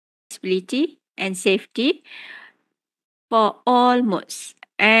accessibility and safety for all modes.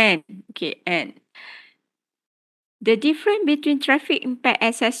 And the difference between traffic impact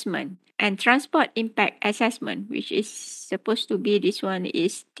assessment and transport impact assessment, which is supposed to be this one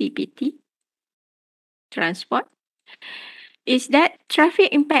is TPT, transport, is that traffic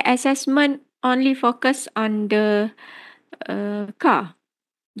impact assessment only focus on the car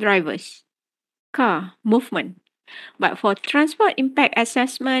drivers, car movement. But for transport impact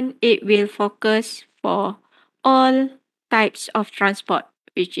assessment, it will focus for all types of transport,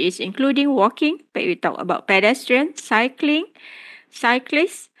 which is including walking, but we talk about pedestrian, cycling,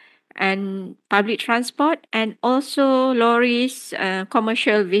 cyclists, and public transport, and also lorries,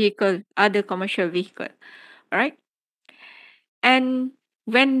 commercial vehicle, other commercial vehicle. All right. And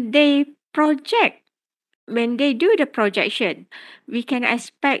when they project, when they do the projection, we can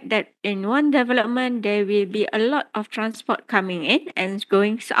expect that in one development there will be a lot of transport coming in and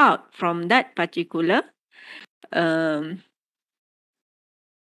going out from that particular um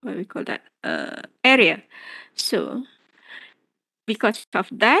what we call that area. So because of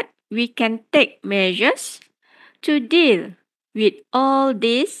that, we can take measures to deal with all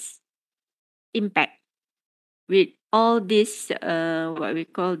this impact, with all this what we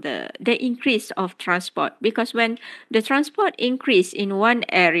call the increase of transport, because when the transport increase in one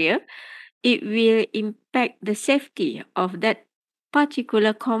area, it will impact the safety of that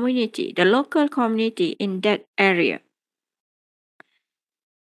particular community, the local community in that area.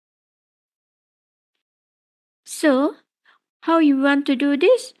 So how you want to do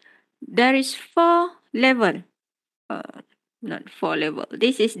this? There is 4 level, uh, not 4 level.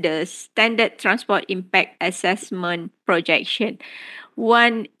 This is the standard transport impact assessment projection.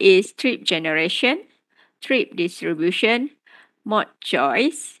 One is trip generation, trip distribution, mode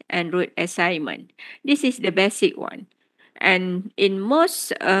choice, and route assignment. This is the basic one. And in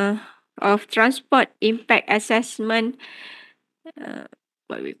most of transport impact assessment,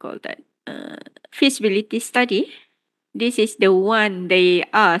 what we call that, feasibility study, this is the one they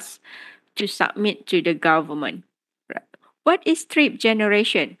ask to submit to the government. Right. What is trip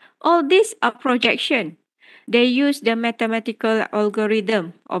generation? All these are projection. They use the mathematical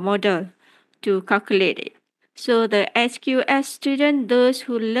algorithm or model to calculate it. So the SQS student, those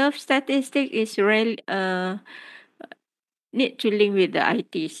who love statistics, is really need to link with the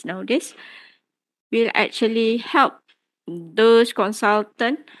ITs nowadays. Will actually help those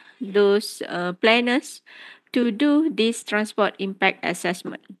consultant, those planners to do this transport impact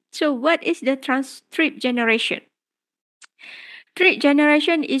assessment. So what is the trip generation? Trip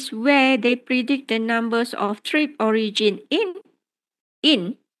generation is where they predict the numbers of trip origin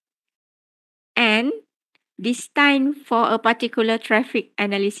in and destined for a particular traffic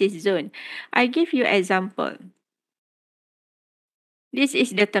analysis zone. I give you example. This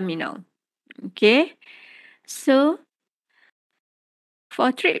is the terminal. Okay. So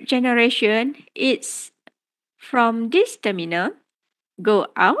for trip generation, it's from this terminal go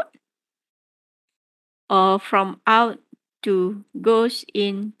out, or from out to goes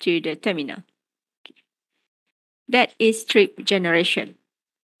into the terminal. That is trip generation.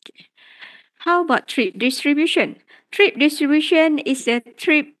 How about trip distribution? Trip distribution is a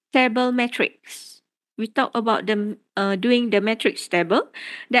trip table matrix. We talk about the doing the matrix table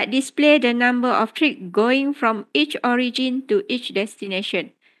that display the number of trips going from each origin to each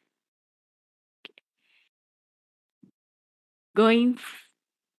destination. Going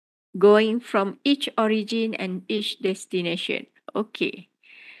from each origin and each destination. Okay.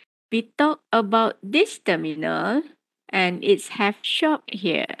 We talk about this terminal and it's have shop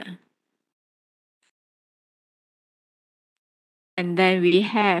here. And then we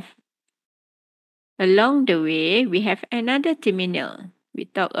have along the way we have another terminal. We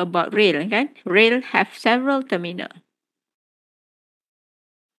talk about rail, kan? Rail have several terminal.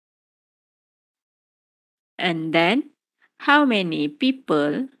 And then how many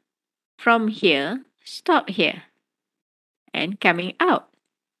people from here stop here and coming out?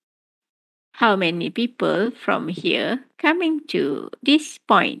 How many people from here coming to this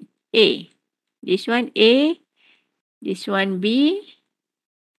point A? This one A, this one B,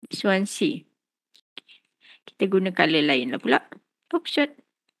 this one C. Kita guna color lain lah pula. Option.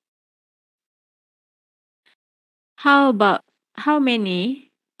 How about how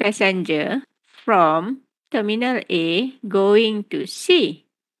many passenger from terminal A going to C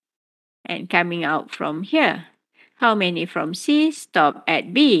and coming out from here? How many from C stop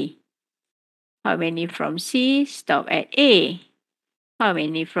at B? How many from C stop at A? How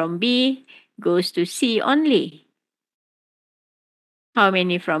many from B goes to C only? How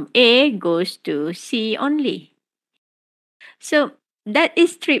many from A goes to C only? So That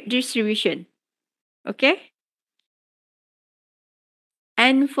is trip distribution. Okay.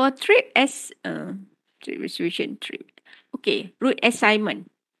 And for trip distribution, okay, route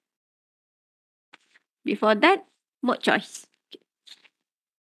assignment. Before that, mode choice.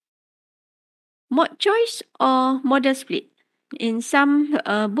 Mode choice or model split. In some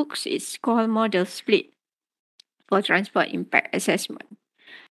books, it's called model split for transport impact assessment.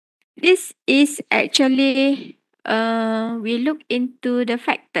 This is actually, we look into the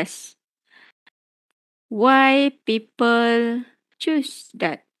factors why people choose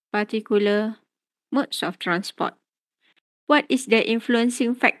that particular modes of transport. What is the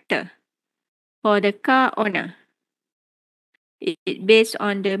influencing factor for the car owner? It based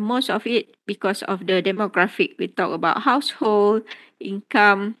on the most of it because of the demographic. We talk about household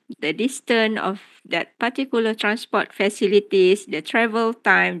income, the distance of that particular transport facilities, the travel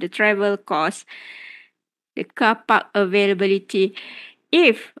time, the travel cost, the car park availability.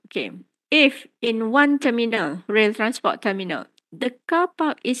 If in one terminal, rail transport terminal, the car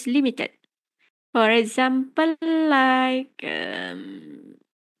park is limited. For example, like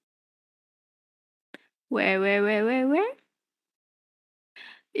where?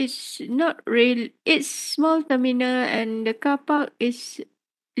 It's not real. It's small terminal and the car park is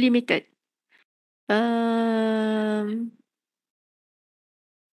limited. Um,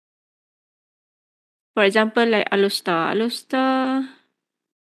 for example, like Alustar. Alustar,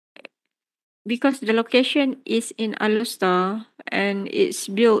 because the location is in Alustar and it's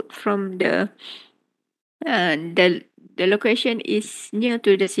built from the location is near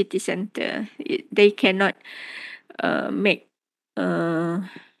to the city center. They cannot make uh,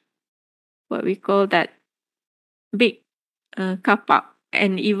 what we call that big car park,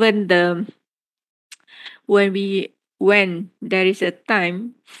 and even when there is a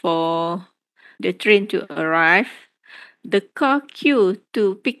time for the train to arrive, the car queue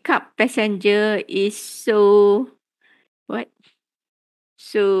to pick up passenger is what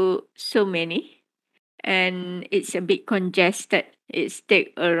so many, and it's a bit congested. It's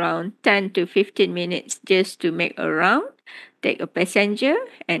take around 10 to 15 minutes just to make a round, take a passenger,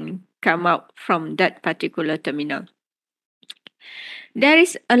 and come out from that particular terminal. There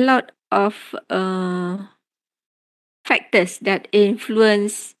is a lot of factors that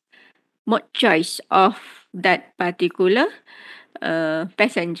influence mode choice of that particular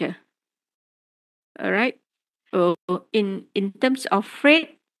passenger. All right. So in terms of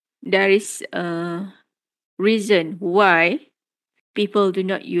freight, there is a reason why people do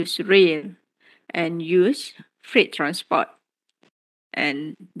not use rail and use freight transport.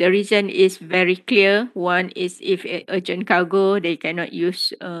 And the reason is very clear. One is if urgent cargo, they cannot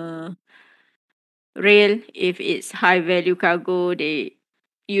use rail. If it's high value cargo, they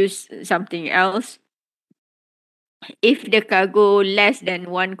use something else. If the cargo less than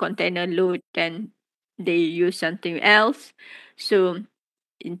one container load, then they use something else. So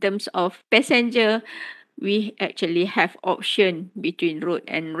in terms of passenger, we actually have option between road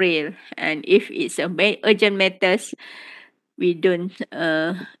and rail. And if it's a urgent matters, we don't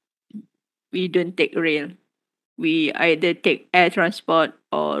uh we don't take rail. We either take air transport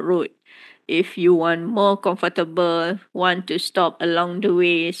or road. If you want more comfortable, want to stop along the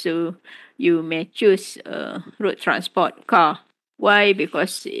way, so you may choose road transport car. Why?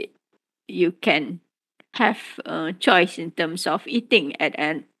 Because you can have a choice in terms of eating at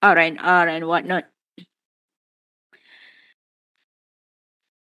an R&R and whatnot.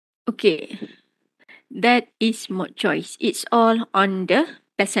 Okay, that is mode choice. It's all on the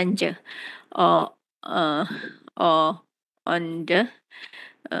passenger, or uh, or on the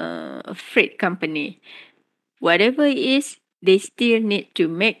freight company. Whatever it is, they still need to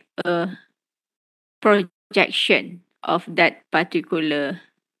make a projection of that particular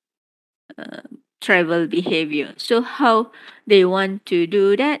travel behavior. So how they want to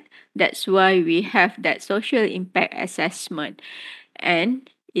do that? That's why we have that social impact assessment. And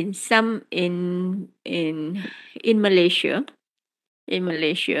in Malaysia,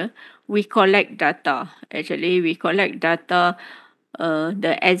 we collect data. Actually, we collect data,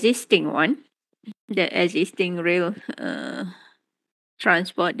 the existing one, the existing rail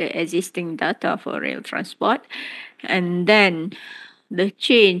transport, the existing data for rail transport, and then the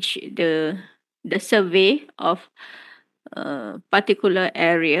survey of a particular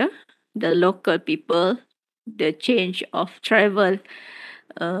area, the local people, the change of travel,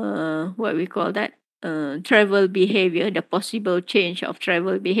 what we call that, travel behavior, the possible change of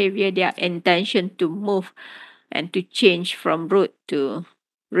travel behavior, their intention to move and to change from road to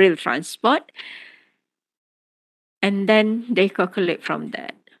rail transport, and then they calculate from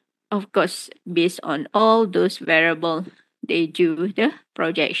that. Of course, based on all those variables, they do the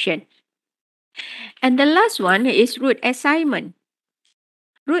projection. And the last one is route assignment.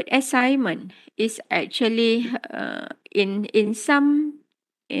 Route assignment is actually in some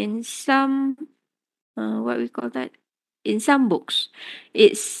what we call that, in some books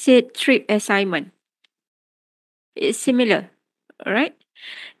it's said trip assignment. It's similar, right?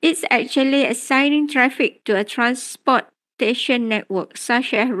 It's actually assigning traffic to a transportation network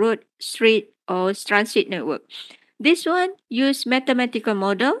such as road, street, or transit network. This one use mathematical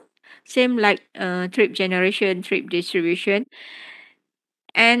model, same like trip generation, trip distribution,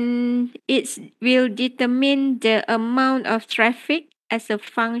 and it will determine the amount of traffic as a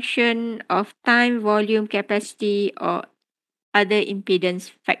function of time, volume, capacity, or other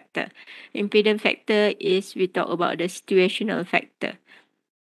impedance factor. Impedance factor is we talk about the situational factor.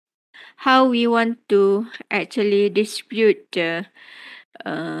 How we want to actually distribute the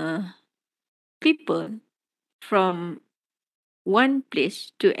uh, people from one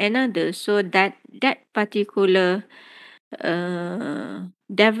place to another so that that particular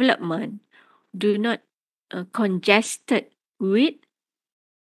development do not congested with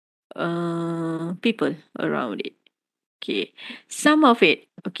people around it. Okay, some of it.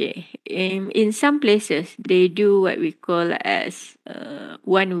 Okay, in some places they do what we call as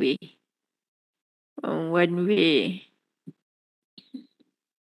one way. One way.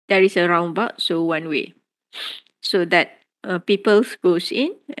 There is a roundabout, so one way, so that people goes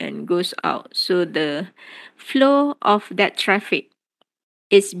in and goes out. So the flow of that traffic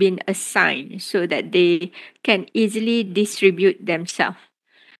is been assigned so that they can easily distribute themselves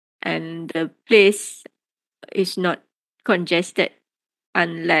and the place is not congested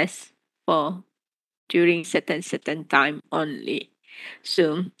unless for during certain time only.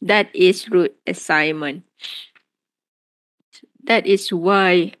 So that is route assignment. That is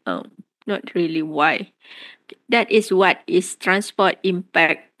why, not really why. That is what is transport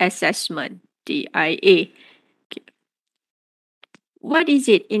impact assessment, TIA. What is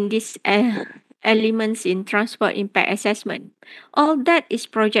it in these elements in transport impact assessment? All that is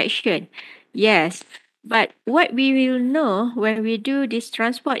projection. Yes, but what we will know when we do this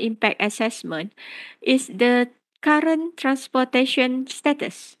transport impact assessment is the current transportation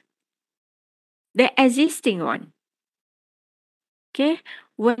status, the existing one. Okay,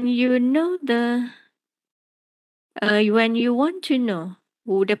 when you know when you want to know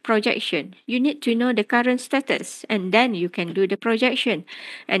the projection, you need to know the current status, and then you can do the projection,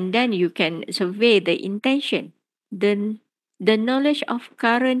 and then you can survey the intention, the the knowledge of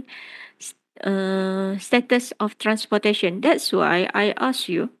current status of transportation. That's why I ask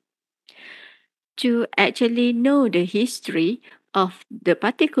you to actually know the history of the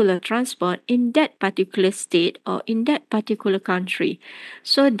particular transport in that particular state or in that particular country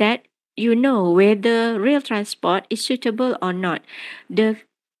so that you know whether rail transport is suitable or not. The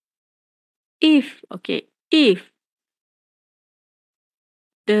if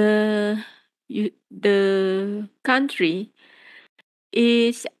the country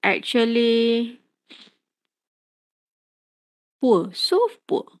is actually poor, so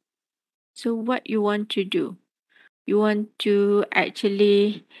poor, so what you want to do, you want to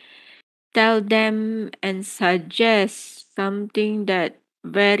actually tell them and suggest something that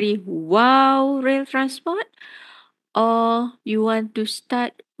very wow rail transport, or you want to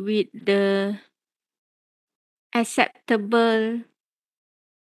start with the acceptable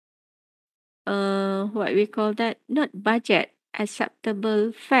what we call that, not budget,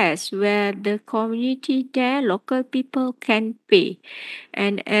 acceptable fares where the community there, local people can pay.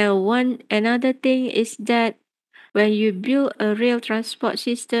 And one another thing is that when you build a rail transport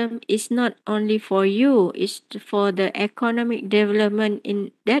system, it's not only for you, it's for the economic development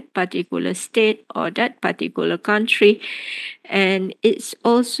in that particular state or that particular country. And it's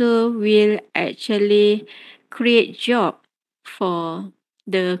also will actually create job for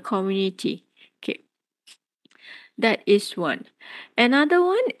the community. Okay, that is one. Another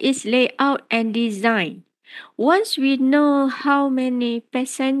one is layout and design. Once we know how many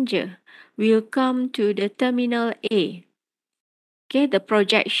passenger will come to the terminal A, okay, the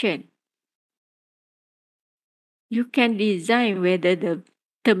projection, you can design whether the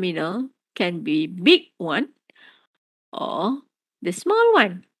terminal can be big one or the small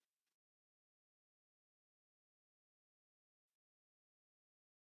one.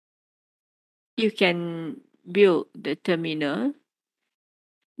 You can build the terminal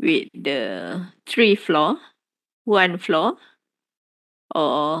with the 3 floor, 1 floor,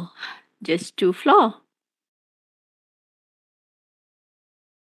 or just 2 floor.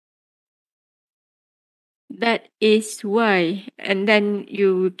 That is why, and then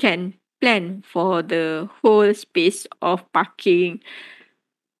you can plan for the whole space of parking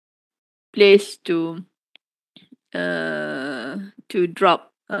place to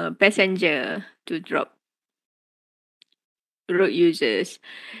drop passenger, to drop road users,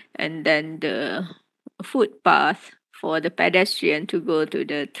 and then the footpath for the pedestrian to go to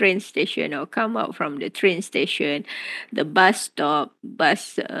the train station or come out from the train station, the bus stop,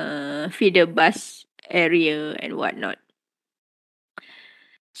 bus feeder bus area and whatnot.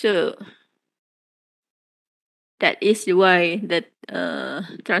 So that is why the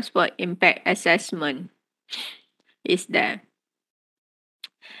transport impact assessment is there.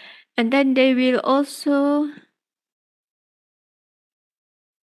 And then they will also,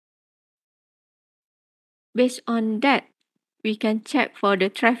 based on that, we can check for the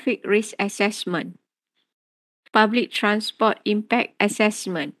traffic risk assessment, public transport impact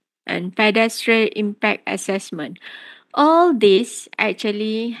assessment, and pedestrian impact assessment. All these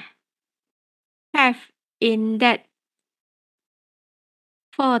actually have in that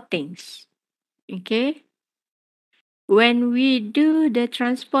four things. Okay. When we do the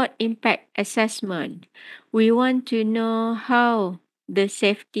transport impact assessment, we want to know how the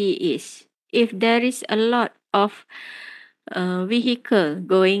safety is. If there is a lot of vehicle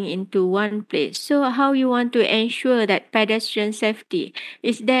going into one place, so how you want to ensure that pedestrian safety?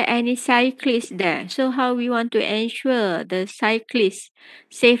 Is there any cyclist there? So how we want to ensure the cyclist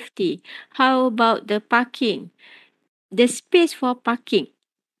safety? How about the parking? The space for parking.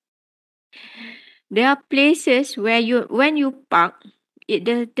 There are places where you, when you park,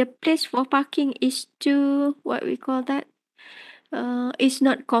 the place for parking is too, what we call that? It's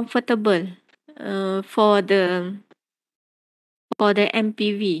not comfortable for the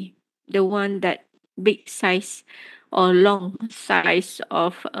MPV, the one that big size or long size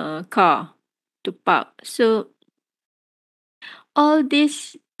of car to park. So all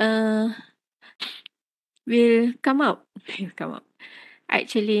this will come out. Will come out.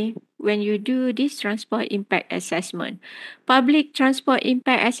 Actually, when you do this transport impact assessment, public transport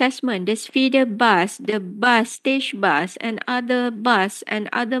impact assessment, the feeder bus, the bus, stage bus, and other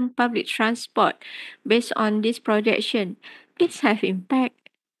public transport, based on this projection, it have impact.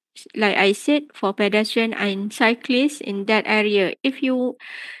 Like I said, for pedestrian and cyclists in that area, if your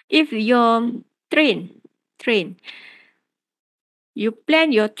train, you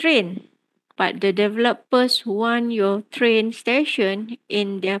plan your train, but the developers want your train station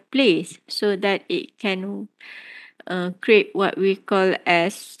in their place so that it can create what we call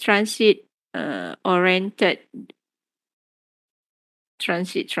as transport oriented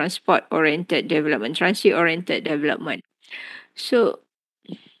development, transit oriented development. So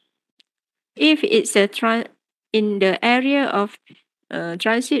if it's in the area of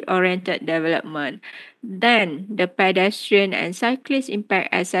transit oriented development, then the pedestrian and cyclist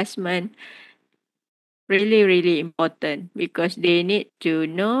impact assessment really, really important, because they need to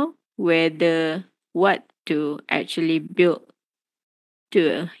know whether what to actually build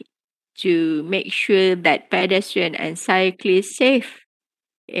to to make sure that pedestrian and cyclists safe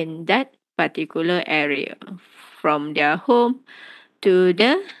in that particular area, from their home to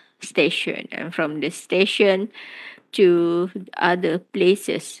the station, and from the station to other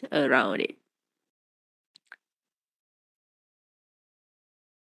places around it.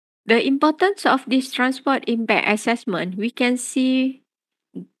 The importance of this transport impact assessment, we can see,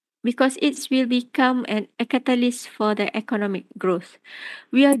 because it will become a catalyst for the economic growth.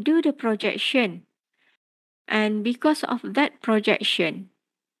 We will do the projection, and because of that projection,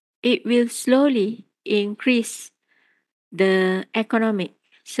 it will slowly increase the economic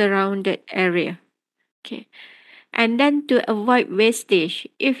surrounded area. Okay. And then to avoid wastage,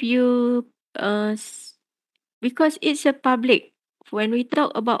 if you because it's a public, when we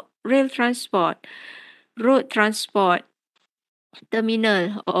talk about rail transport, road transport,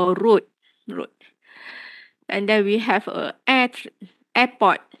 terminal or road, and then we have a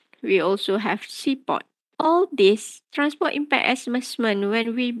airport, we also have seaport. All this transport impact assessment,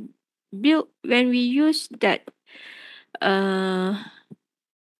 when we use that, uh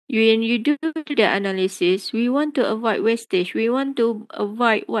when you do the analysis, we want to avoid wastage. We want to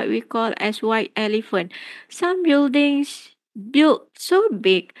avoid what we call as white elephant. Some buildings built so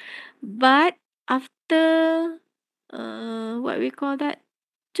big, but after what we call that,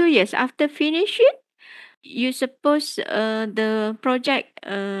 2 years after finish it, you suppose the project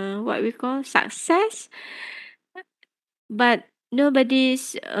what we call success, but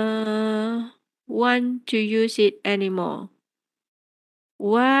nobody's want to use it anymore.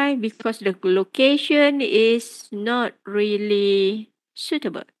 Why? Because the location is not really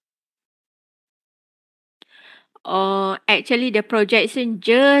suitable. or actually the projection,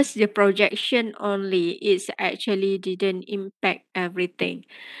 just the projection only, it's actually didn't impact everything.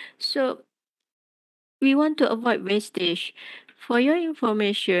 So we want to avoid wastage. For your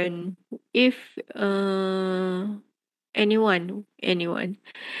information, if anyone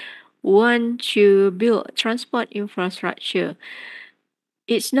want to build transport infrastructure,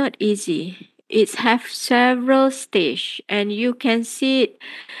 it's not easy. It's have several stage, and you can see it.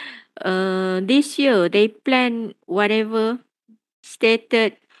 This year they plan whatever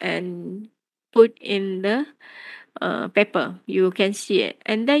stated and put in the paper. You can see it,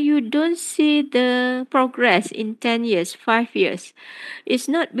 and then you don't see the progress in 10 years, 5 years. It's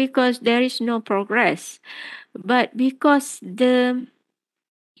not because there is no progress, but because the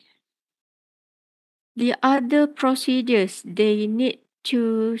other procedures they need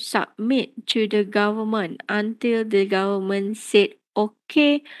to submit to the government until the government said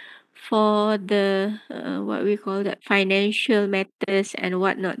okay for the what we call that financial matters and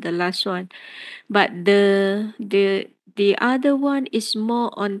whatnot, the last one. But the other one is more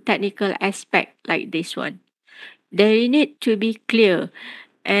on technical aspect, like this one. They need to be clear,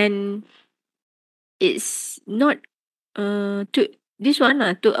 and it's not to this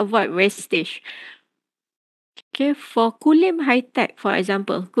one to avoid wastage. Okay, for Kulim High Tech, for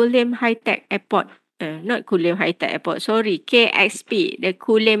example, Kulim High Tech Airport, not Kulim High Tech Airport, sorry, KXP, the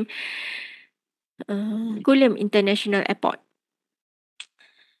Kulim International Airport.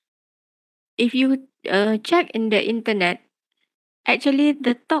 If you check in the internet, actually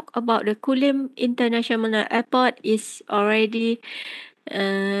the talk about the Kulim International Airport is already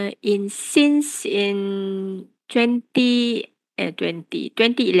in since in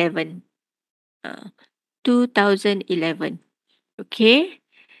 2011, uh, 2011. Okay,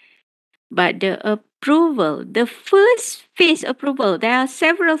 but the first phase approval, there are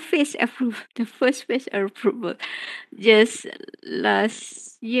several phase approval. The first phase approval just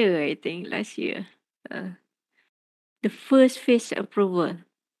last year, I think last year. Uh, the first phase approval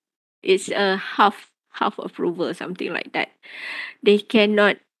is a half approval, something like that. They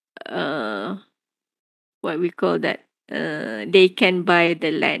cannot what we call that. They can buy the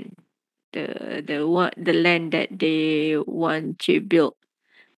land, the land that they want to build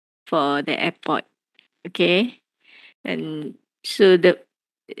for the airport. Okay, and so the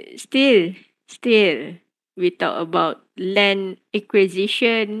still still we talk about land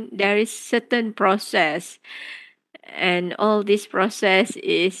acquisition. There is certain process, and all this process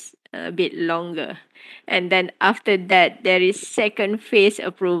is a bit longer, and then after that there is second phase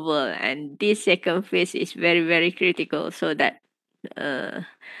approval, and this second phase is very very critical, so that uh,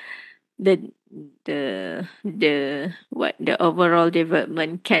 the the overall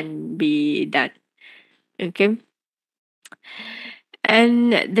development can be done. Okay,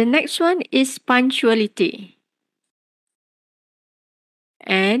 and the next one is punctuality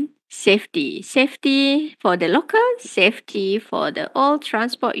and safety. Safety for the local, safety for the all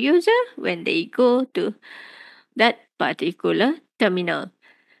transport user when they go to that particular terminal.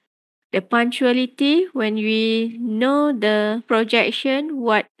 The punctuality, when we know the projection,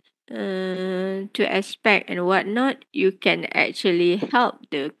 what to expect and what not, you can actually help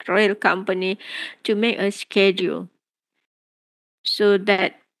the rail company to make a schedule so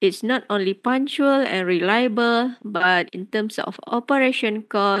that it's not only punctual and reliable, but in terms of operation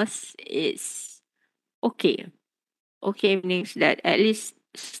costs, it's okay. Okay means that at least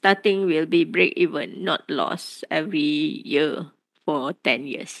starting will be break even, not loss every year for 10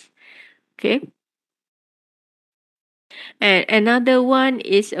 years. Okay. And another one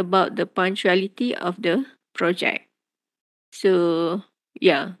is about the punctuality of the project. So,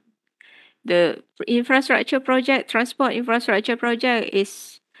 yeah, the infrastructure project, transport infrastructure project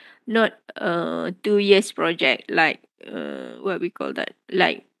is not a 2 years project like what we call that,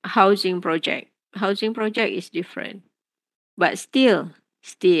 like housing project. Housing project is different, but still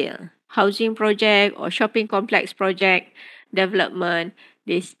housing project or shopping complex project development,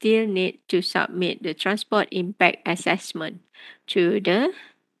 they still need to submit the transport impact assessment to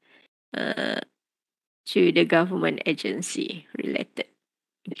uh, the government agency related.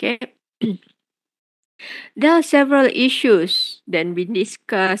 Okay. There are several issues that we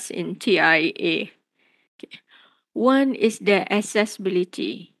discussed in TIA. Okay. One is the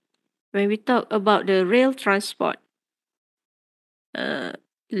accessibility. When we talk about the rail transport uh,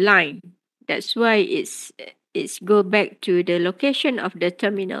 line, that's why it's go back to the location of the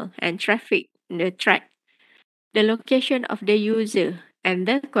terminal and traffic, the track, the location of the user, and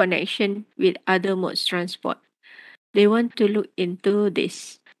the connection with other modes transport. They want to look into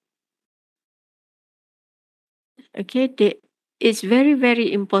this. Okay, it's very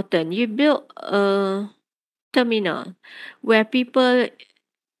very important. You build terminal where people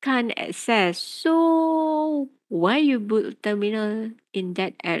can't access. So why you build terminal in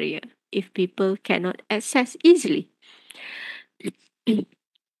that area if people cannot access easily?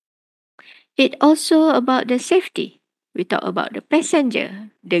 It also about the safety. We talk about the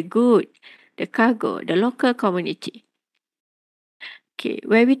passenger, the good, the cargo, the local community. Okay,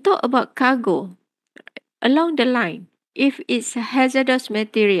 when we talk about cargo, along the line, if it's a hazardous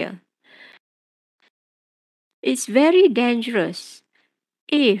material, it's very dangerous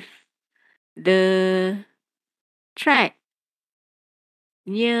if the track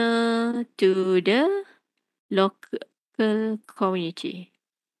near to the local community.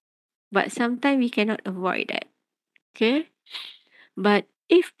 But sometimes we cannot avoid that. Okay. But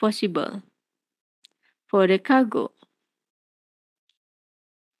if possible, for the cargo,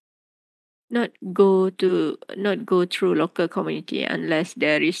 not go through local community unless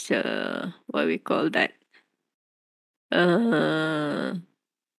there is a what we call that uh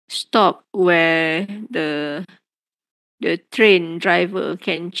stop where the train driver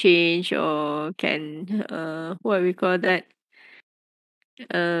can change or can what we call that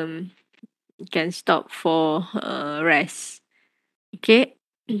um can stop for rest. Okay.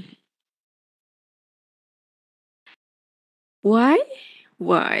 Why?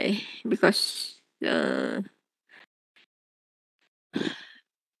 Why? Because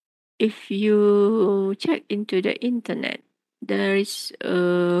if you check into the internet, there is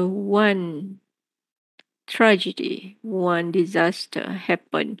one tragedy, one disaster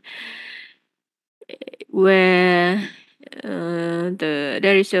happened where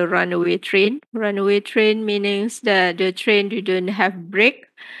there is a runaway train. Runaway train means that the train didn't have brake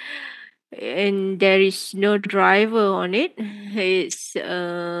and there is no driver on it.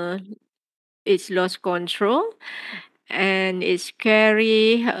 It's lost control and it's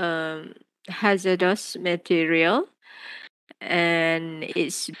carry hazardous material and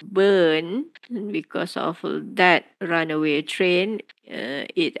it's burned because of that runaway train.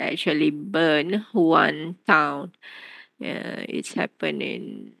 It actually burned one town. It's happened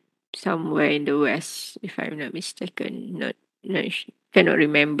in somewhere in the west, if I'm not mistaken. Cannot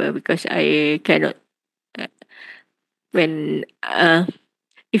remember because I cannot. Uh, when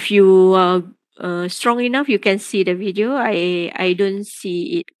if you are strong enough, you can see the video. I don't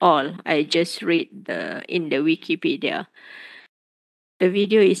see it all. I just read the in the Wikipedia. The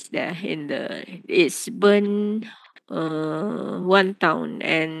video is there in the it's burn one town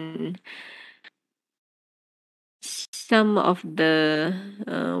and some of the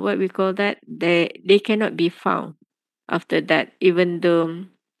what we call that they cannot be found after that even though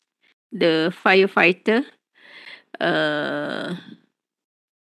the firefighter uh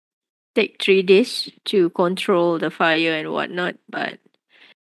take 3 days to control the fire and whatnot, but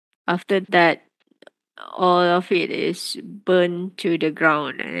after that all of it is burned to the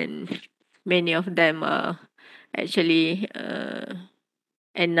ground and many of them are actually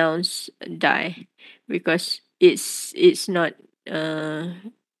announce die because it's not uh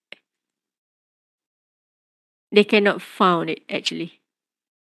they cannot found it actually.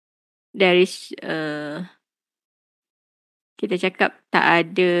 There is kita cakap tak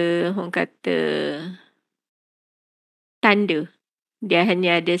ada orang kata tanda. Dia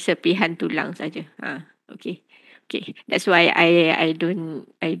hanya ada serpihan tulang saja. Okay. Okay. That's why I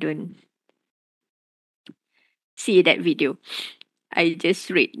don't see that video. I just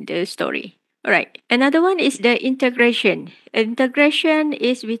read the story. All right. Another one is the integration. Integration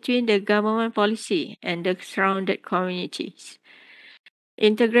is between the government policy and the surrounded communities.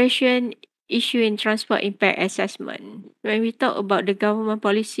 Integration issue in transport impact assessment. When we talk about the government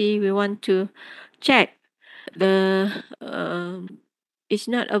policy, we want to check the it's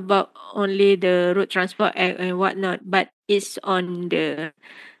not about only the road transport act and whatnot, but it's on the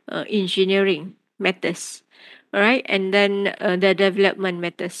engineering matters, all right, and then the development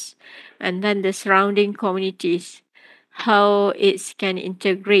matters, and then the surrounding communities, how it can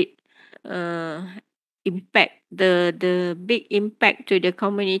integrate, uh, impact the big impact to the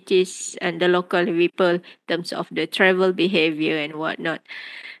communities and the local people in terms of the travel behavior and whatnot.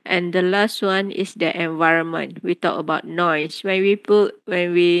 And the last one is the environment. We talk about noise. When we build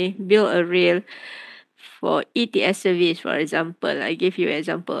a rail for ETS service, for example, I give you an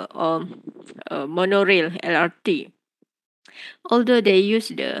example of monorail LRT. Although they use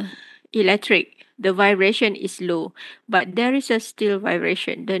the electric, the vibration is low, but there is a still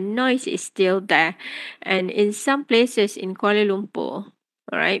vibration. The noise is still there, and in some places in Kuala Lumpur,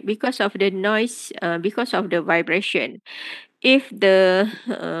 all right, because of the noise, because of the vibration, if the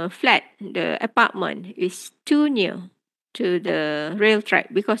flat, the apartment is too near, to the rail track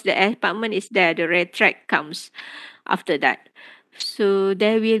because the apartment is there. The rail track comes after that. So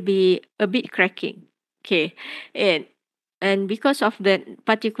there will be a bit cracking. Okay. And because of that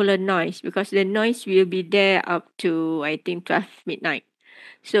particular noise, because the noise will be there up to I think 12 midnight.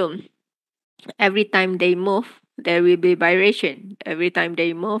 So every time they move, there will be vibration. Every time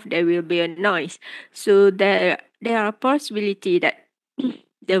they move, there will be a noise. So there are possibility that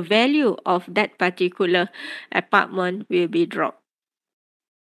the value of that particular apartment will be dropped.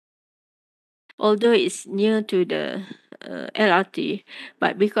 Although it's near to the LRT,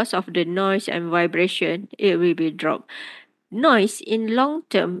 but because of the noise and vibration, it will be dropped. Noise in long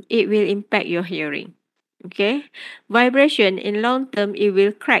term, it will impact your hearing. Okay, vibration in long term, it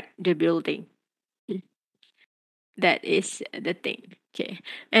will crack the building. That is the thing. Okay,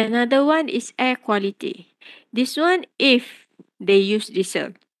 another one is air quality. This one, if they use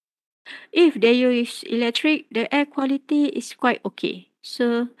diesel, if they use electric, the air quality is quite okay.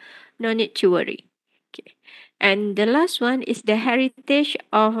 So no need to worry. Okay. And the last one is the heritage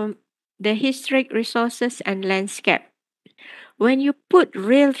of the historic resources and landscape. When you put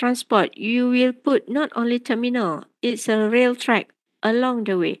rail transport, you will put not only terminal, it's a rail track along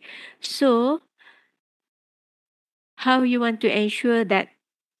the way. So how you want to ensure that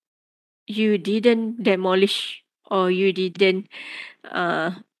you didn't demolish or you didn't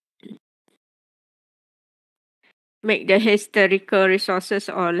uh, make the historical resources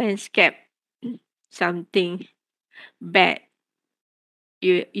or landscape something bad.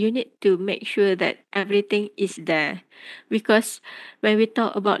 You need to make sure that everything is there, because when we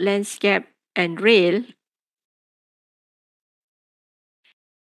talk about landscape and rail,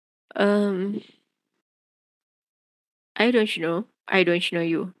 um I don't know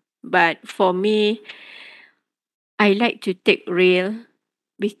you, but for me, I like to take rail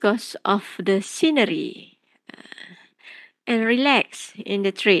because of the scenery and relax in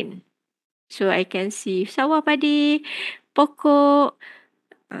the train, so I can see sawah padi, pokok,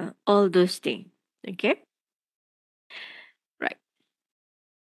 all those things. Okay, right.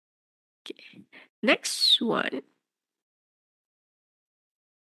 Okay. Next one.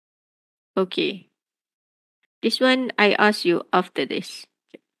 Okay, this one I ask you after this.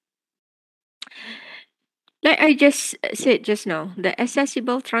 Like I just said just now, the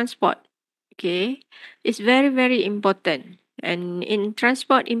accessible transport, okay, is very, very important. And in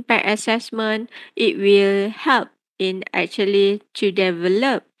transport impact assessment, it will help in actually to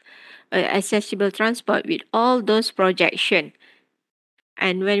develop accessible transport with all those projection.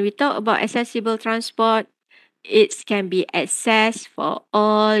 And when we talk about accessible transport, it can be accessed for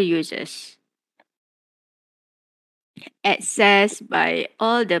all users, accessed by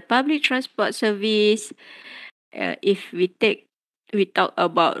all the public transport service. If we talk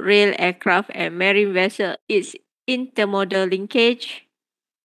about rail, aircraft, and marine vessel, it's intermodal linkage.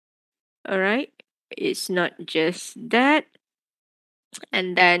 All right, it's not just that,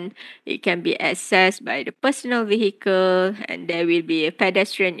 and then it can be accessed by the personal vehicle, and there will be a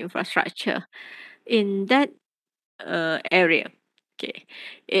pedestrian infrastructure in that area. Okay,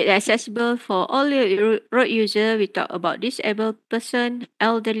 it's accessible for all the road user. We talk about disabled person,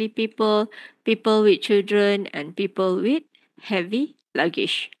 elderly people, people with children, and people with heavy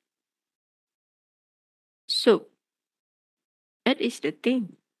luggage. So that is the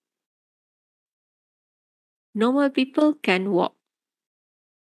thing. Normal people can walk,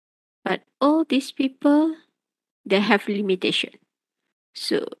 but all these people, they have limitation.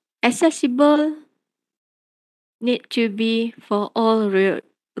 So accessible need to be for all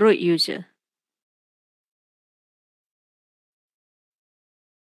road user.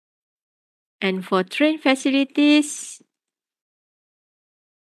 And for train facilities,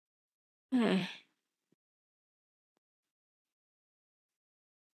 uh,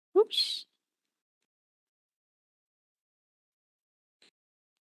 oops,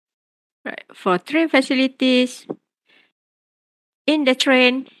 right. For train facilities, in the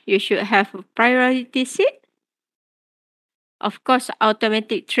train, you should have a priority seat. Of course,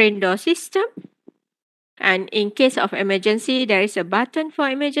 automatic train door system. And in case of emergency, there is a button for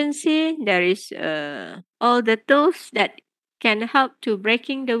emergency. There is all the tools that can help to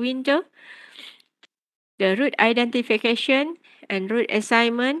breaking the window. The route identification and route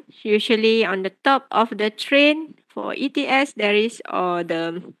assignment. Usually on the top of the train for ETS, there is or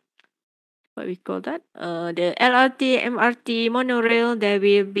the what we call that the LRT, MRT, monorail. There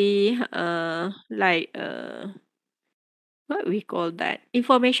will be like what we call that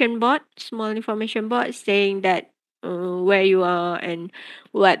information board, small information board saying that where you are and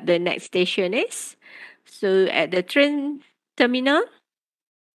what the next station is. So at the train terminal,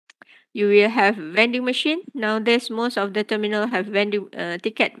 You will have vending machine. Nowadays, most of the terminal have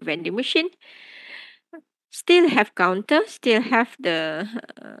ticket vending machine. Still have counter. Still have the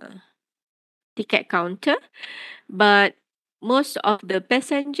ticket counter, but most of the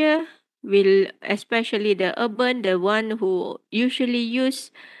passenger will, especially the urban, the one who usually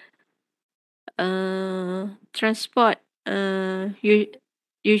use transport,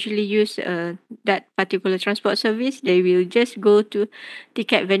 usually use that particular transport service, they will just go to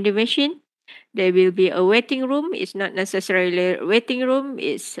ticket vending machine. There will be a waiting room. It's not necessarily a waiting room.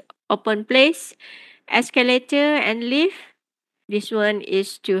 It's open place, escalator and lift. This one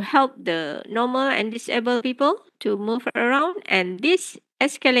is to help the normal and disabled people to move around. And this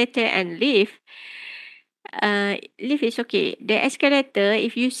escalator and lift is okay. The escalator,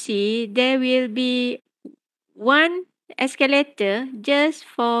 if you see, there will be one escalator just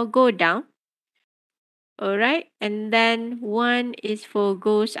for go down. All right. And then one is for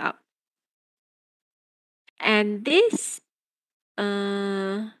goes up. And this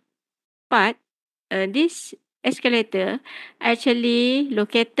uh, part, this escalator actually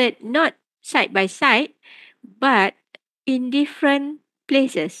located not side by side, but in different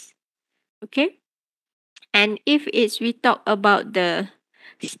places. Okay. And if it's we talk about the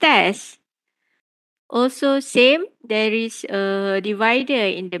stairs, also same. There is a divider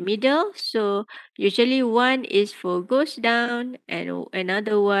in the middle. So usually one is for goes down and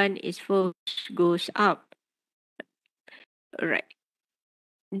another one is for goes up. Right.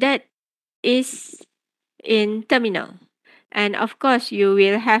 That is in terminal. And of course, you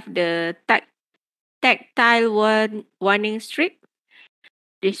will have the tactile warning strip.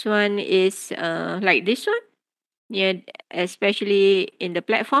 This one is like this one, near, especially in the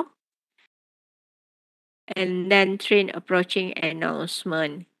platform. And then train approaching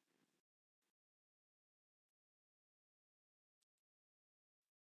announcement.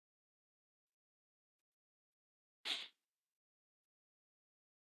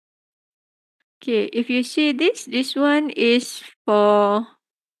 Okay, if you see this, this one is for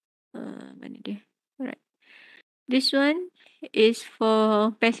mana dia? Alright. This one is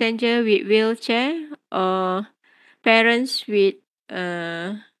for passenger with wheelchair or parents with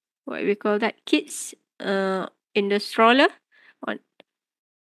what we call that, kids in the stroller. On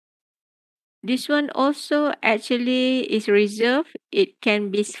this one also actually is reserved. It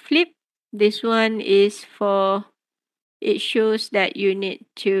can be flipped. This one is for, it shows that you need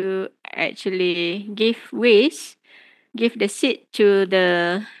to actually give the seat to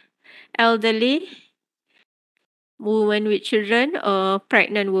the elderly woman with children or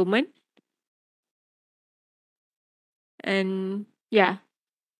pregnant woman. And yeah,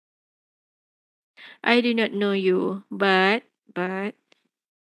 I do not know you, but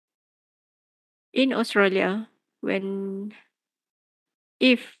in Australia, when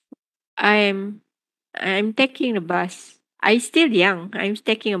if I'm I'm taking a bus, I still young. I'm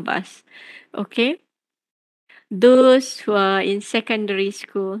taking a bus. Okay, those who are in secondary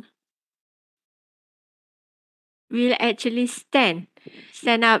school will actually stand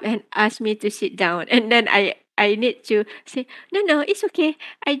up and ask me to sit down, and then I need to say no, it's okay.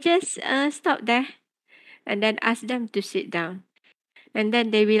 I just stop there and then ask them to sit down. And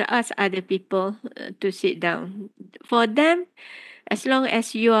then they will ask other people to sit down. For them, as long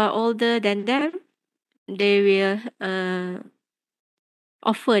as you are older than them, they will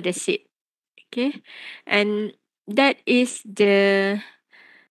offer the seat. Okay, and that is the,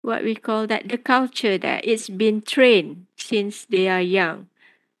 what we call that, the culture that it's been trained since they are young.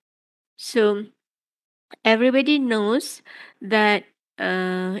 So everybody knows that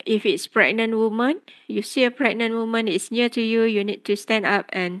if it's pregnant woman, you see a pregnant woman, it's near to you, you need to stand up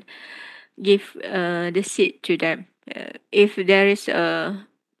and give the seat to them. If there is a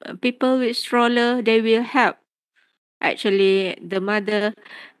people with stroller, they will help actually the mother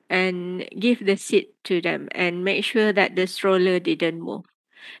and give the seat to them and make sure that the stroller didn't move.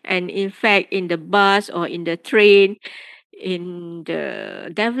 And in fact, in the bus or in the train, in the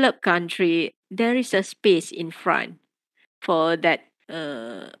developed country, there is a space in front for that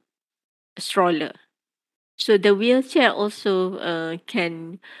stroller. So the wheelchair also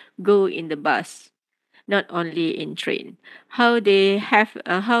can go in the bus, not only in train. How they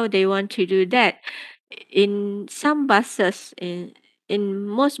want to do that? In some buses, in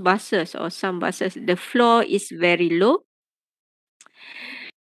most buses or some buses, the floor is very low,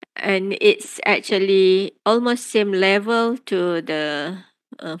 and it's actually almost same level to the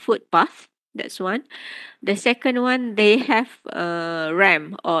footpath. That's one. The second one, they have a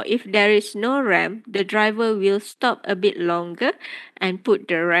ramp, or if there is no ramp, the driver will stop a bit longer and put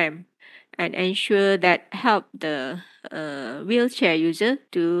the ramp and ensure that help the wheelchair user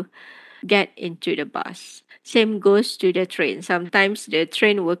to get into the bus. Same goes to the train. Sometimes the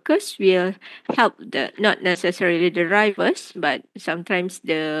train workers will help the not necessarily the drivers, but sometimes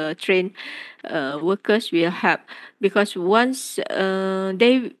the train workers will help because once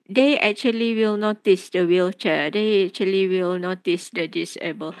they actually will notice the wheelchair, they actually will notice the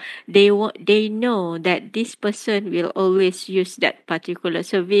disabled. They know that this person will always use that particular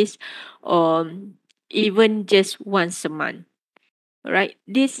service, or even just once a month, right?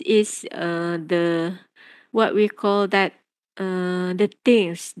 This is the what we call that, the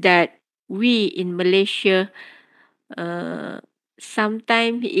things that we in Malaysia uh,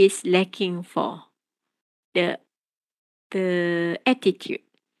 sometimes is lacking for the attitude.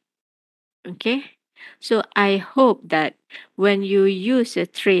 Okay, so I hope that when you use a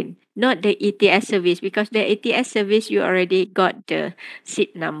train, not the ETS service, because the ETS service you already got the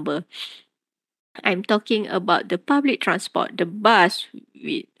seat number. I'm talking about the public transport, the bus,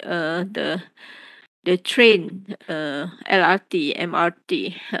 with the train, LRT,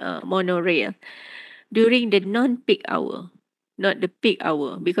 MRT, monorail, during the non-peak hour, not the peak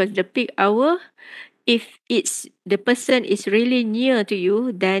hour, because the peak hour, if it's the person is really near to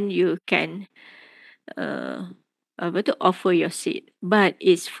you, then you can apa tu, offer your seat. But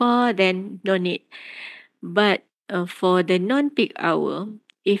it's far, then no need. But for the non-peak hour,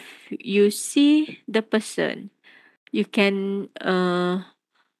 if you see the person, you can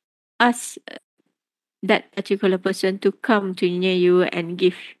ask that particular person to come to near you and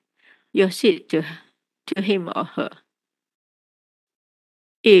give your seat to him or her.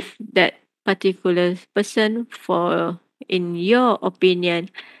 If that particular person, for in your opinion,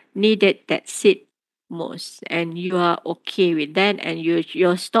 needed that seat most, and you are okay with that, and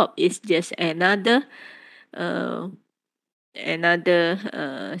your stop is just uh,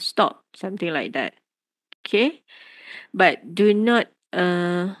 another stop, something like that. Okay, but don't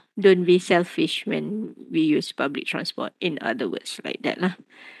be selfish when we use public transport. In other words, like that lah.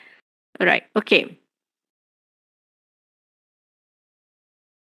 Alright. Okay.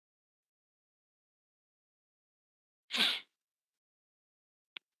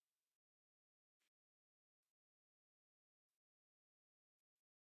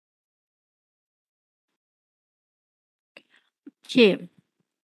 Okay.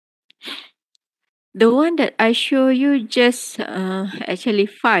 The one that I show you just actually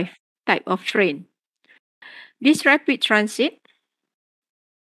five type of train. This rapid transit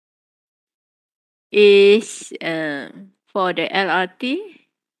is for the LRT.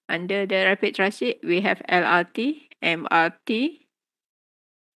 Under the rapid transit, we have LRT, MRT,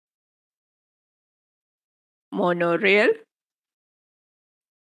 monorail,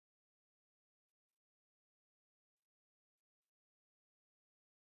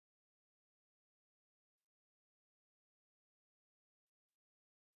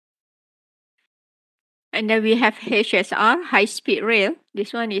 and then we have HSR, high speed rail.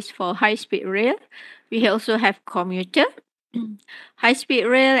 This one is for high speed rail. We also have commuter, high speed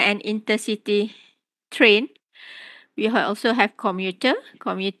rail, and intercity train. We also have commuter.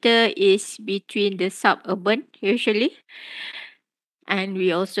 Commuter is between the suburban usually. And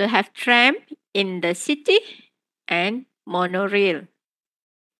we also have tram in the city and monorail.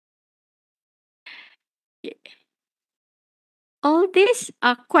 All these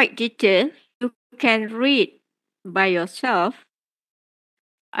are quite detailed. You can read by yourself.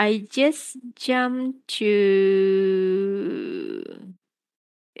 I just jump to,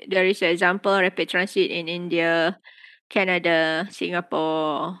 there is an example, rapid transit in India, Canada,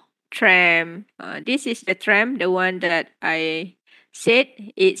 Singapore, tram. This is the tram, the one that I said.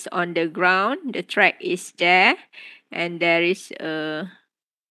 It's on the ground. The track is there, and there is a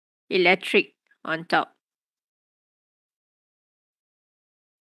electric on top.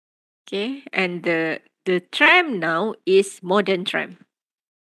 Okay, and the tram now is modern tram.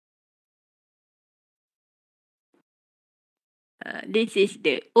 This is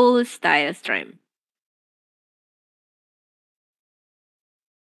the old style tram.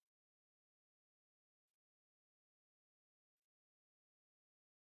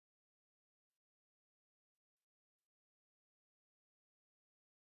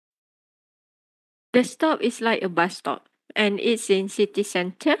 The stop is like a bus stop, and it's in city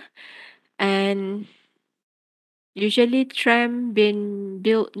center. And usually tram been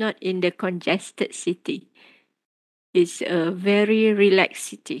built not in the congested city. It's a very relaxed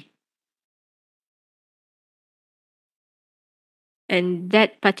city. And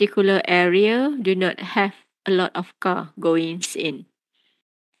that particular area do not have a lot of car goings in.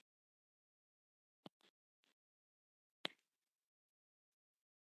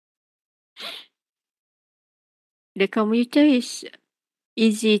 The commuter is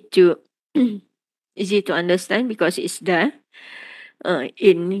easy to Easy to understand because it's there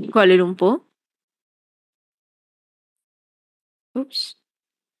in Kuala Lumpur. Oops.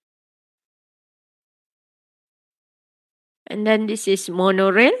 And then this is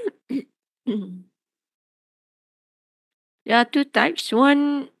monorail. There are two types.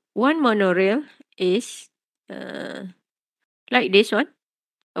 One monorail is uh, like this one,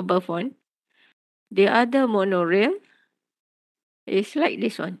 above one. The other monorail is like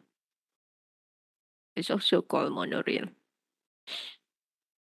this one. It's also called monorail.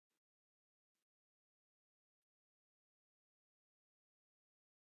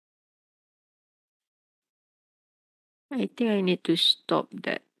 I think I need to stop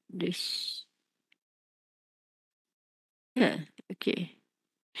that. This. Yeah. Okay.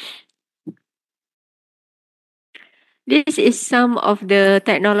 This is some of the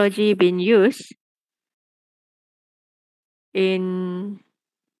technology being used in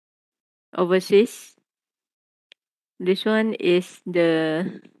overseas. This one is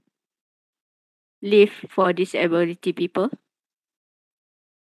the lift for disability people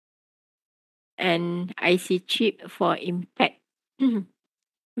and IC chip for impact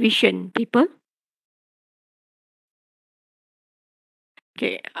vision people.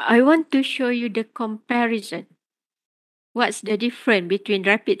 Okay, I want to show you the comparison. What's the difference between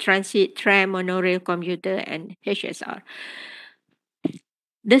rapid transit, tram, monorail, commuter, and HSR?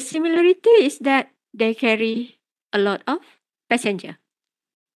 The similarity is that they carry a lot of passenger.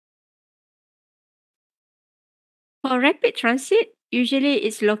 For rapid transit, usually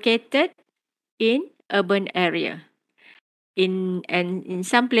it's located in urban area. In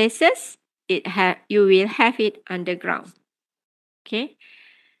some places, you will have it underground. Okay,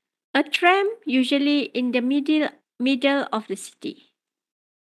 a tram usually in the middle of the city,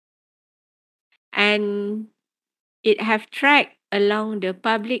 and it have track along the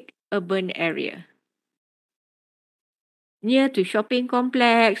public urban area, near to shopping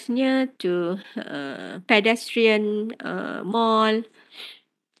complex, near to pedestrian mall,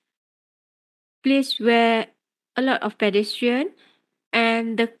 place where a lot of pedestrian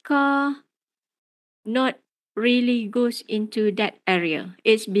and the car not really goes into that area.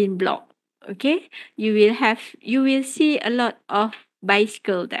 It's been blocked. Okay, you will see a lot of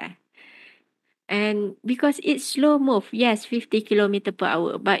bicycle there. And because it's slow move, yes, 50 kilometer per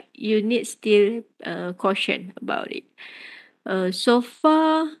hour, but you need still caution about it. So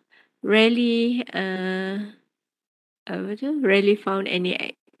far, rarely, rarely found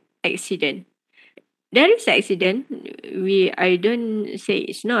any accident. There is accident. I don't say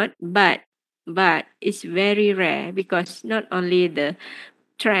it's not, but it's very rare because not only the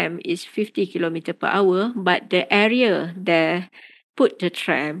tram is 50 kilometer per hour, but the area that put the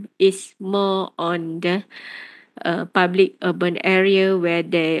tram is more on the public urban area where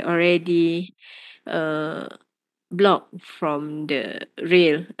they already uh, blocked from the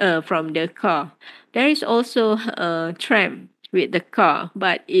rail, from the car. There is also a tram with the car,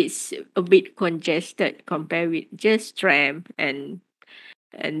 but it's a bit congested compared with just tram, and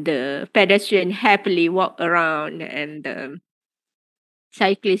the pedestrian happily walk around, and the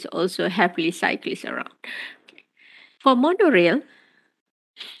cyclists also happily cyclists around. For monorail,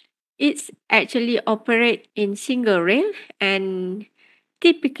 it's actually operate in single rail and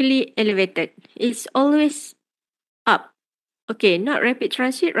typically elevated. It's always up. Okay, not rapid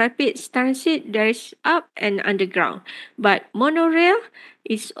transit. Rapid transit, there is up and underground. But monorail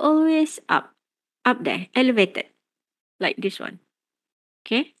is always up there, elevated, like this one.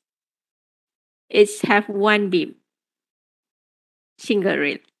 Okay, it's have one beam, single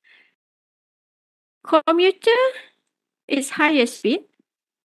rail. Commuter is higher speed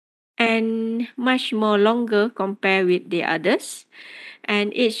and much more longer compared with the others,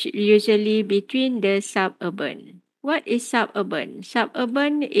 and it's usually between the suburban. What is suburban?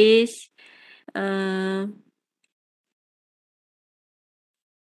 Suburban is uh,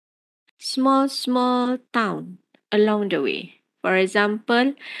 small town along the way. For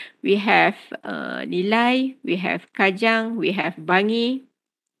example, we have Nilai, we have Kajang, we have Bangi,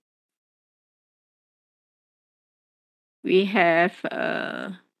 we have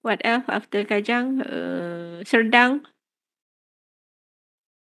what else after Kajang? Serdang,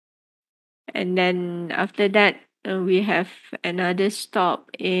 and then after that we have another stop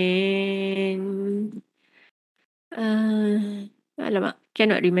in alamak,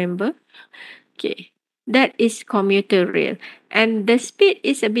 cannot remember. Okay. That is commuter rail. And the speed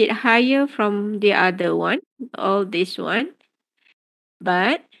is a bit higher from the other one, all this one,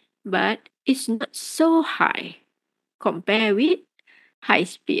 but it's not so high compared with high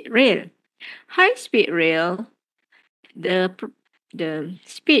speed rail. High speed rail, the the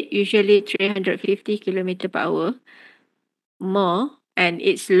speed usually 350 kilometer per hour more, and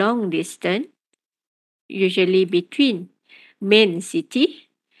it's long distance, usually between main city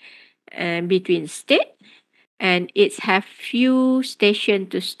and between state, and it's have few station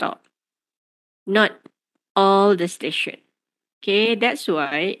to stop, not all the station. Okay, that's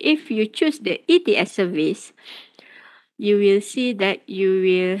why if you choose the ETS service, you will see that you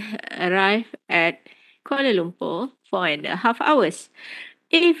will arrive at Kuala Lumpur 4.5 hours.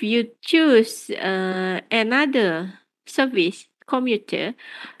 If you choose another service commuter,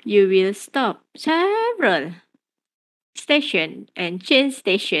 you will stop several station and change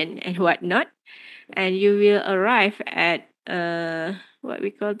station and whatnot, and you will arrive at what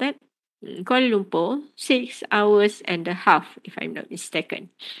we call that, Kuala Lumpur 6 hours and a half, if I'm not mistaken.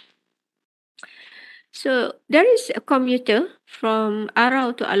 So there is a commuter from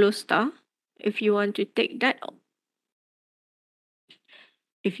Arau to Alostar. If you want to take that,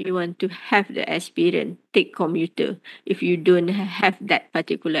 if you want to have the experience, take commuter. If you don't have that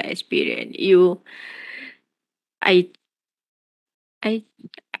particular experience, I, I,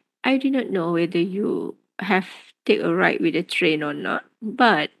 I do not know whether you have take a ride with a train or not.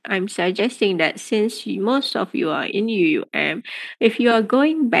 But I'm suggesting that since most of you are in UUM, if you are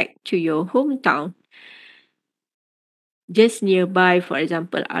going back to your hometown, just nearby, for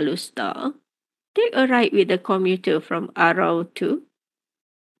example, Alostar, take a ride with a commuter from Arau to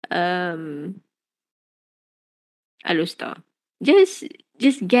um, Alustar. Just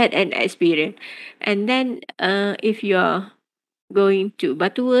just get an experience. And then if you're going to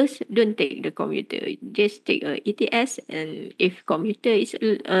Batuas, don't take the commuter. Just take a ETS, and if commuter is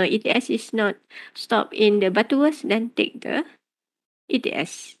ETS is not stop in the Batuas, then take the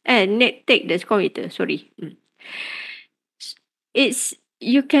ETS. And take the commuter, sorry. It's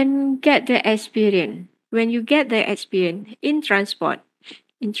you can get the experience. When you get the experience in transport,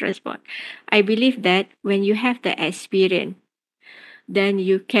 I believe that when you have the experience, then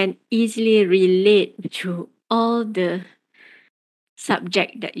you can easily relate to all the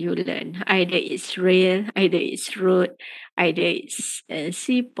subject that you learn. Either it's rail, either it's road, either it's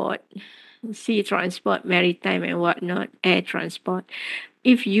seaport, sea transport, maritime and whatnot, air transport.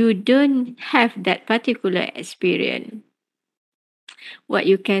 If you don't have that particular experience, what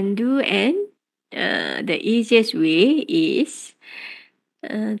you can do, and the easiest way is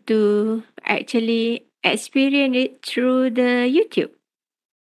to actually experience it through the YouTube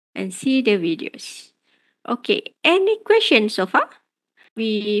and see the videos. Okay, any questions so far?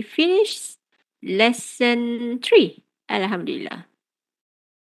 We finished lesson 3. Alhamdulillah.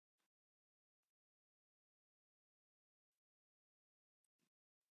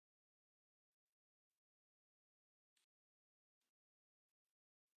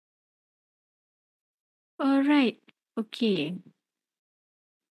 All right. Okay.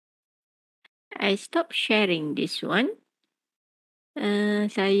 I stop sharing this one.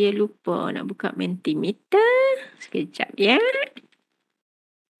 Saya lupa nak buka Mentimeter. Sekejap ya.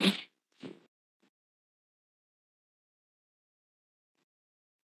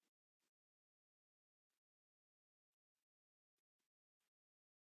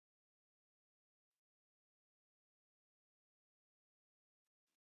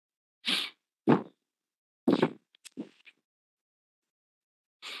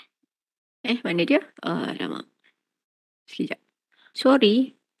 Mana dia? Alamak. Sekejap.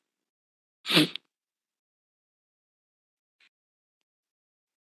 Sorry.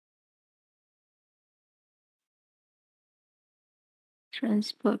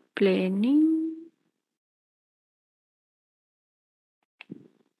 Transport planning.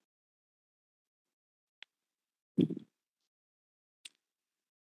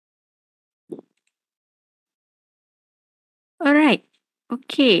 All right.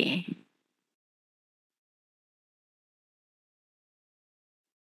 Okay.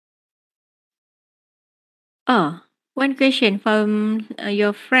 One question from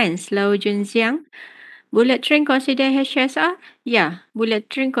your friends, Lau Junxiang. Bullet train consider HSR? Yeah, bullet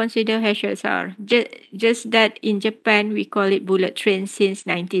train consider HSR. Just that in Japan we call it bullet train since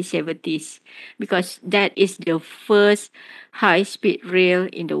 1970s, because that is the first high speed rail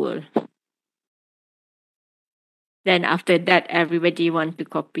in the world. Then after that everybody want to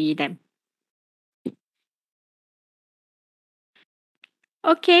copy them.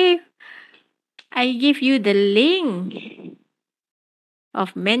 Okay, I give you the link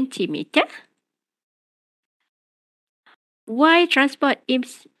of Mentimeter. Why transport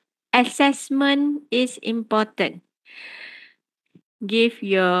assessment is important? Put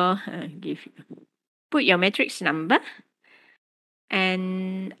your matrix number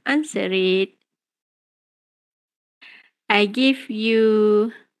and answer it. I give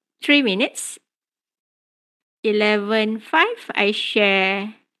you 3 minutes. 11:05, I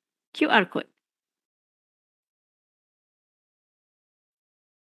share QR code.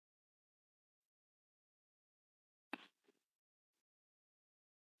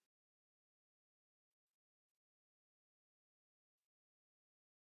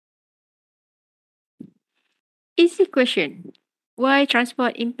 Easy question. Why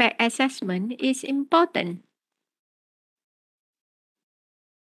transport impact assessment is important?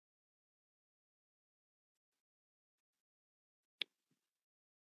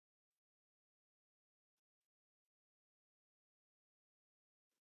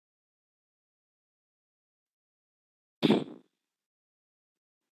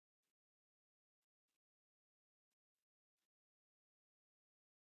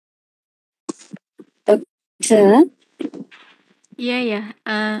 Doctor, Yeah.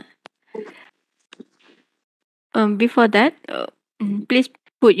 Before that, please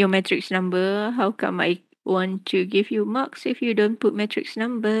put your matrix number. How come I want to give you marks if you don't put matrix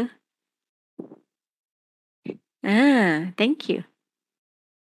number? Thank you.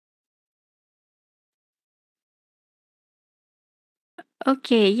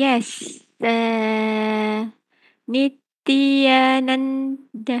 Okay, yes. Nityananda.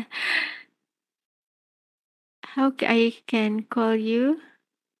 I can call you?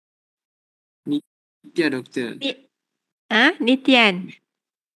 Nitya doctor. Nityan. Yeah,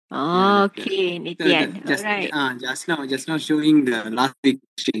 Oh, doctor. okay, So Nityan. All right. just now showing the last week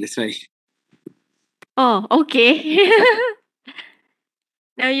question. That's why. Oh, okay.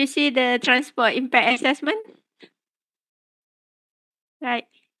 Now you see the transport impact assessment, right?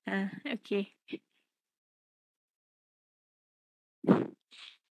 Okay.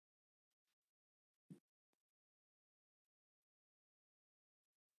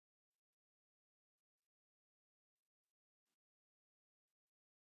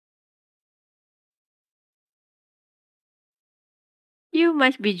 You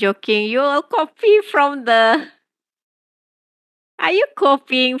must be joking. You all copy from the. Are you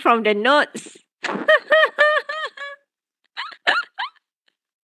copying from the notes?